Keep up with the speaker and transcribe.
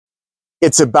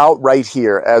It's about right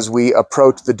here as we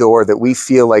approach the door that we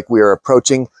feel like we are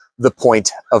approaching the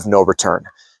point of no return.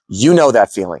 You know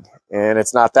that feeling, and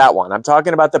it's not that one. I'm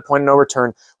talking about the point of no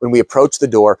return when we approach the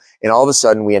door and all of a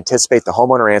sudden we anticipate the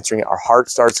homeowner answering it. Our heart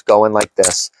starts going like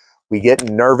this. We get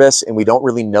nervous and we don't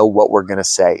really know what we're going to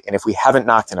say. And if we haven't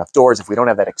knocked enough doors, if we don't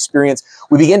have that experience,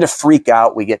 we begin to freak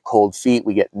out. We get cold feet,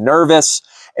 we get nervous,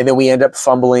 and then we end up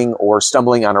fumbling or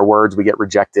stumbling on our words. We get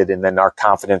rejected, and then our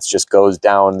confidence just goes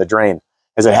down the drain.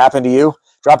 Has it happened to you?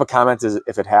 Drop a comment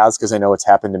if it has, because I know it's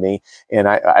happened to me. And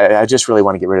I just really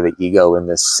want to get rid of the ego in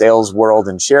this sales world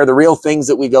and share the real things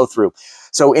that we go through.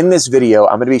 So in this video,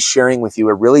 I'm going to be sharing with you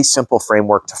a really simple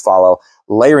framework to follow,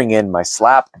 layering in my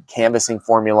slap canvassing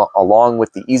formula along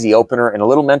with the easy opener and a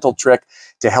little mental trick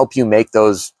to help you make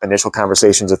those initial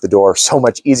conversations at the door so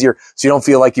much easier so you don't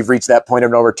feel like you've reached that point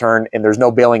of no return and there's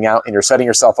no bailing out and you're setting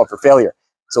yourself up for failure.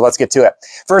 So let's get to it.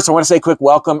 First, I want to say a quick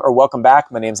welcome or welcome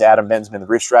back. My name is Adam Bensman, the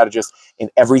Roof Strategist, and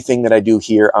everything that I do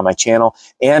here on my channel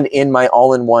and in my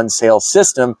all-in-one sales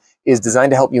system is designed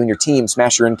to help you and your team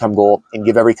smash your income goal and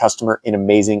give every customer an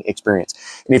amazing experience.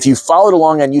 And if you followed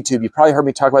along on YouTube, you probably heard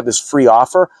me talk about this free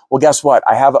offer. Well, guess what?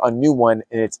 I have a new one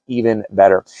and it's even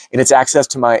better. And it's access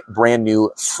to my brand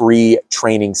new free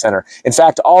training center. In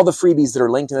fact, all the freebies that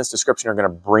are linked in this description are going to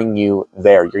bring you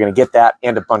there. You're going to get that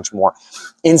and a bunch more.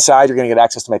 Inside, you're going to get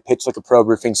access to my Pitch Like a Pro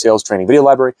roofing sales training video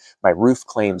library, my roof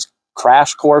claims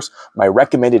crash course, my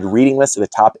recommended reading list of the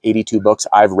top 82 books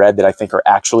I've read that I think are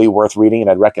actually worth reading and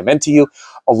I'd recommend to you,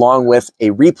 along with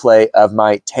a replay of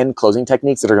my 10 closing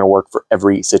techniques that are going to work for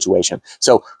every situation.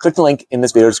 So click the link in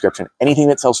this video description. Anything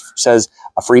that says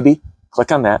a freebie, click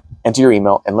on that, enter your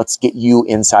email, and let's get you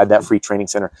inside that free training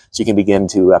center so you can begin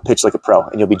to pitch like a pro.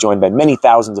 And you'll be joined by many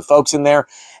thousands of folks in there,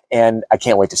 and I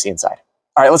can't wait to see inside.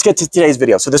 All right, let's get to today's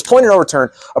video. So this point of no return,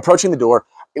 approaching the door,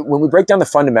 when we break down the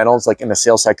fundamentals, like in the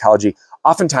sales psychology,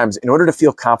 oftentimes in order to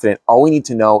feel confident, all we need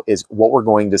to know is what we're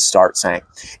going to start saying.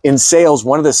 In sales,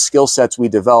 one of the skill sets we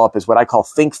develop is what I call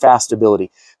think fast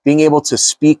ability, being able to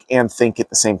speak and think at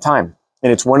the same time.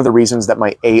 And it's one of the reasons that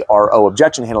my ARO,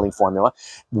 objection handling formula,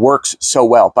 works so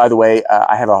well. By the way,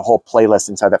 I have a whole playlist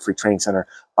inside that free training center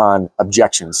on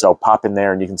objections. So pop in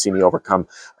there and you can see me overcome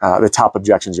the top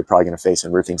objections you're probably going to face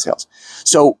in roofing sales.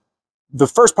 So the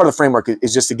first part of the framework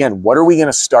is just, again, what are we going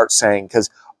to start saying? Because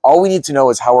all we need to know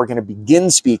is how we're going to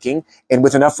begin speaking. And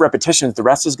with enough repetitions, the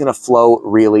rest is going to flow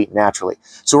really naturally.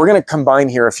 So we're going to combine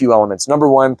here a few elements. Number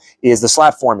one is the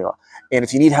SLAP formula. And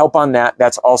if you need help on that,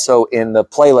 that's also in the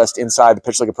playlist inside the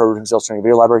Pitch Like a Pro roofing sales training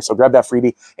video library. So grab that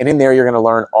freebie. And in there, you're going to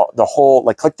learn the whole,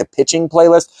 click the pitching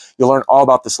playlist. You'll learn all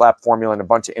about the SLAP formula and a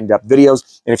bunch of in-depth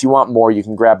videos. And if you want more, you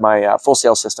can grab my full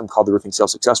sales system called the Roofing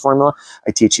Sales Success Formula.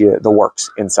 I teach you the works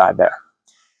inside there.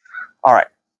 All right.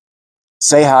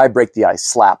 Say hi, break the ice.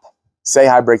 SLAP. Say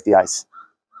hi, break the ice.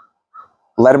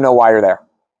 Let them know why you're there.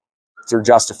 It's your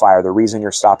justifier, the reason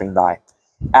you're stopping by.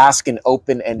 Ask an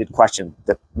open-ended question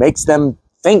that makes them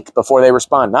think before they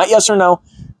respond. Not yes or no.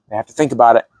 They have to think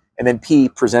about it. And then P,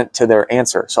 present to their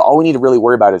answer. So all we need to really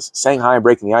worry about is saying hi and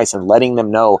breaking the ice and letting them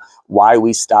know why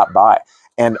we stopped by.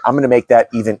 And I'm going to make that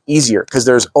even easier because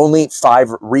there's only 5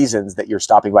 reasons that you're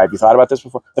stopping by. Have you thought about this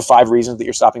before? The 5 reasons that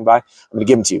you're stopping by? I'm going to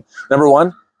give them to you. Number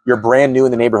 1, you're brand new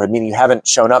in the neighborhood, meaning you haven't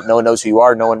shown up. No one knows who you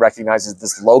are. No one recognizes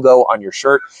this logo on your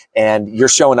shirt. And you're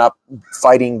showing up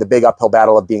fighting the big uphill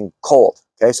battle of being cold.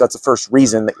 Okay, so that's the first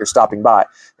reason that you're stopping by.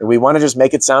 And we want to just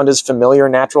make it sound as familiar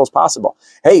and natural as possible.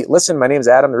 Hey, listen, my name is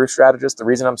Adam, the Roof Strategist. The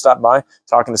reason I'm stopping by,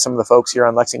 talking to some of the folks here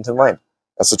on Lexington Lane.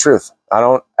 That's the truth. I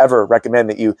don't ever recommend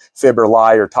that you fib or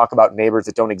lie or talk about neighbors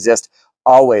that don't exist.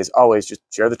 Always, always just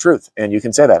share the truth. And you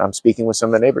can say that. I'm speaking with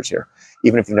some of the neighbors here,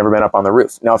 even if you've never been up on the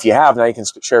roof. Now, if you have, now you can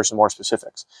share some more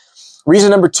specifics.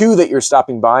 Reason number 2 that you're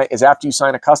stopping by is after you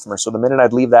sign a customer. So the minute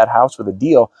I'd leave that house with a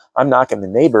deal, I'm knocking the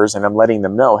neighbors and I'm letting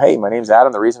them know, hey, my name's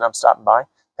Adam. The reason I'm stopping by,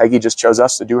 Peggy just chose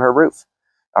us to do her roof.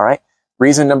 All right.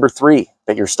 Reason number 3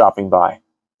 that you're stopping by,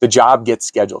 the job gets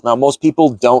scheduled. Now, most people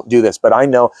don't do this, but I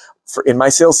know in my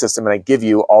sales system, and I give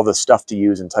you all the stuff to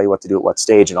use and tell you what to do at what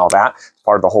stage and all that. It's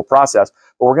part of the whole process.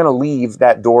 But we're going to leave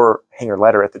that door hanger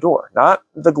letter at the door, not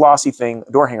the glossy thing,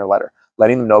 door hanger letter,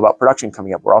 letting them know about production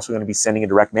coming up. We're also going to be sending a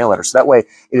direct mail letter. So that way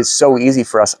it is so easy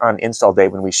for us on install day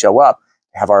when we show up,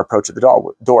 have our approach at the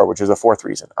door, which is the 4th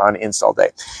reason on install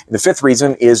day. And the 5th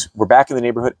reason is we're back in the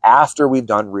neighborhood after we've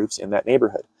done roofs in that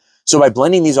neighborhood. So by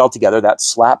blending these all together, that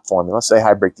SLAP formula, say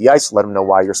hi, break the ice, let them know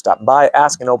why you're stopping by,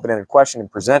 ask an open-ended question and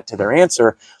present to their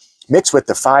answer, mixed with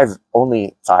the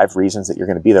only 5 reasons that you're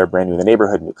going to be there, brand new in the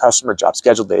neighborhood, new customer, job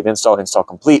scheduled, day of install, install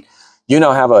complete. you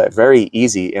now have a very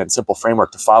easy and simple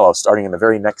framework to follow starting in the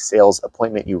very next sales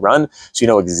appointment you run. So you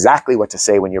know exactly what to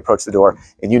say when you approach the door,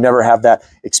 and you never have that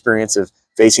experience of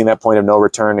facing that point of no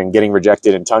return and getting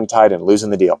rejected and tongue-tied and losing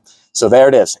the deal. So there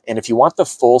it is. And if you want the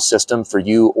full system for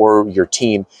you or your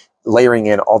team, layering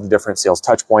in all the different sales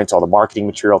touch points, all the marketing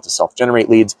material to self-generate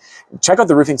leads, check out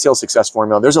the Roofing Sales Success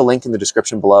Formula. There's a link in the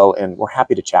description below, and we're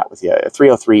happy to chat with you.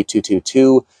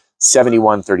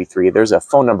 303-222-7133. There's a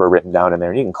phone number written down in there,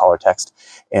 and you can call or text.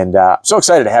 And I'm so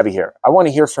excited to have you here. I want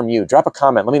to hear from you. Drop a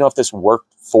comment. Let me know if this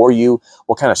worked for you,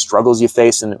 what kind of struggles you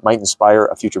face, and it might inspire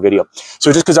a future video.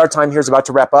 So just because our time here is about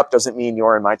to wrap up doesn't mean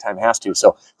your and my time has to.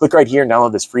 So click right here,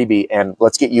 download this freebie, and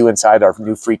let's get you inside our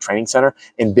new free training center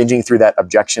and binging through that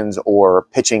objections or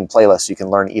pitching playlist so you can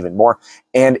learn even more.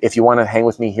 And if you want to hang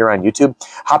with me here on YouTube,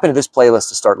 hop into this playlist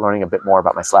to start learning a bit more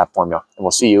about my SLAP formula. And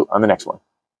we'll see you on the next one.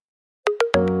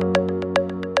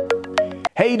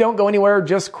 Hey, don't go anywhere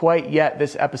just quite yet.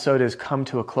 This episode has come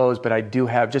to a close, but I do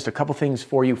have just a couple things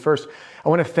for you. First, I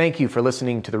want to thank you for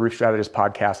listening to the Roof Strategist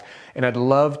podcast, and I'd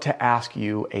love to ask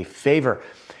you a favor.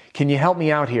 Can you help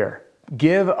me out here?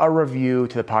 Give a review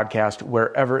to the podcast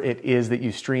wherever it is that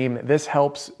you stream. This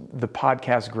helps the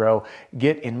podcast grow,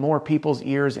 get in more people's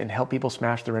ears, and help people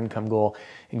smash their income goal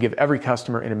and give every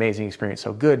customer an amazing experience.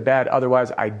 So good, bad,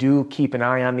 otherwise, I do keep an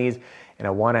eye on these, and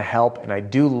I want to help, and I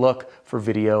do look for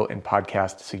video and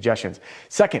podcast suggestions.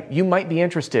 Second, you might be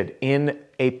interested in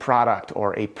a product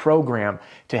or a program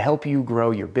to help you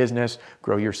grow your business,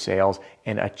 grow your sales,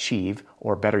 and achieve,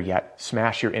 or better yet,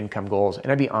 smash your income goals.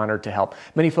 And I'd be honored to help.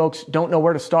 Many folks don't know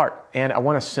where to start, and I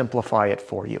want to simplify it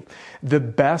for you. The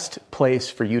best place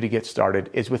for you to get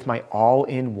started is with my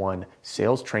all-in-one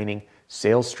sales training,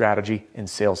 sales strategy, and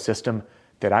sales system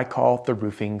that I call the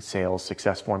Roofing Sales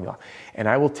Success Formula. And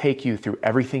I will take you through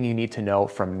everything you need to know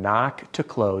from knock to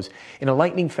close in a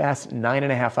lightning fast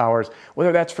 9.5 hours,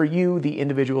 whether that's for you, the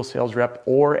individual sales rep,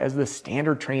 or as the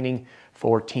standard training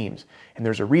for teams. And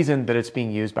there's a reason that it's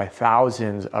being used by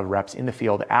thousands of reps in the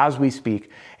field as we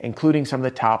speak, including some of the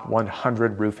top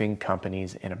 100 roofing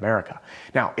companies in America.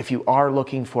 Now, if you are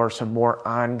looking for some more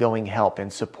ongoing help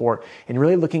and support and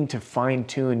really looking to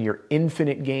fine-tune your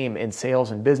infinite game in sales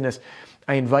and business,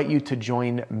 I invite you to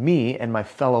join me and my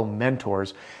fellow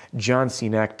mentors, John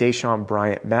Cenac, Deshaun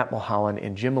Bryant, Matt Mulholland,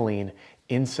 and Jim Moline,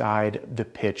 inside the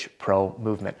Pitch Pro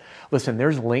movement. Listen,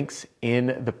 there's links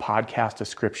in the podcast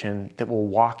description that will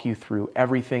walk you through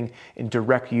everything and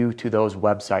direct you to those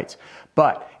websites.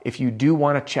 But if you do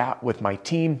want to chat with my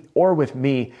team or with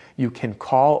me, you can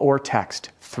call or text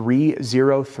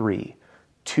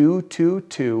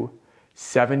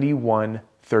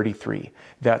 303-222-7133.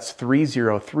 That's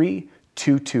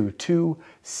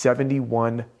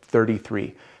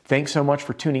 303-222-7133. Thanks so much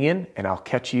for tuning in, and I'll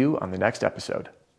catch you on the next episode.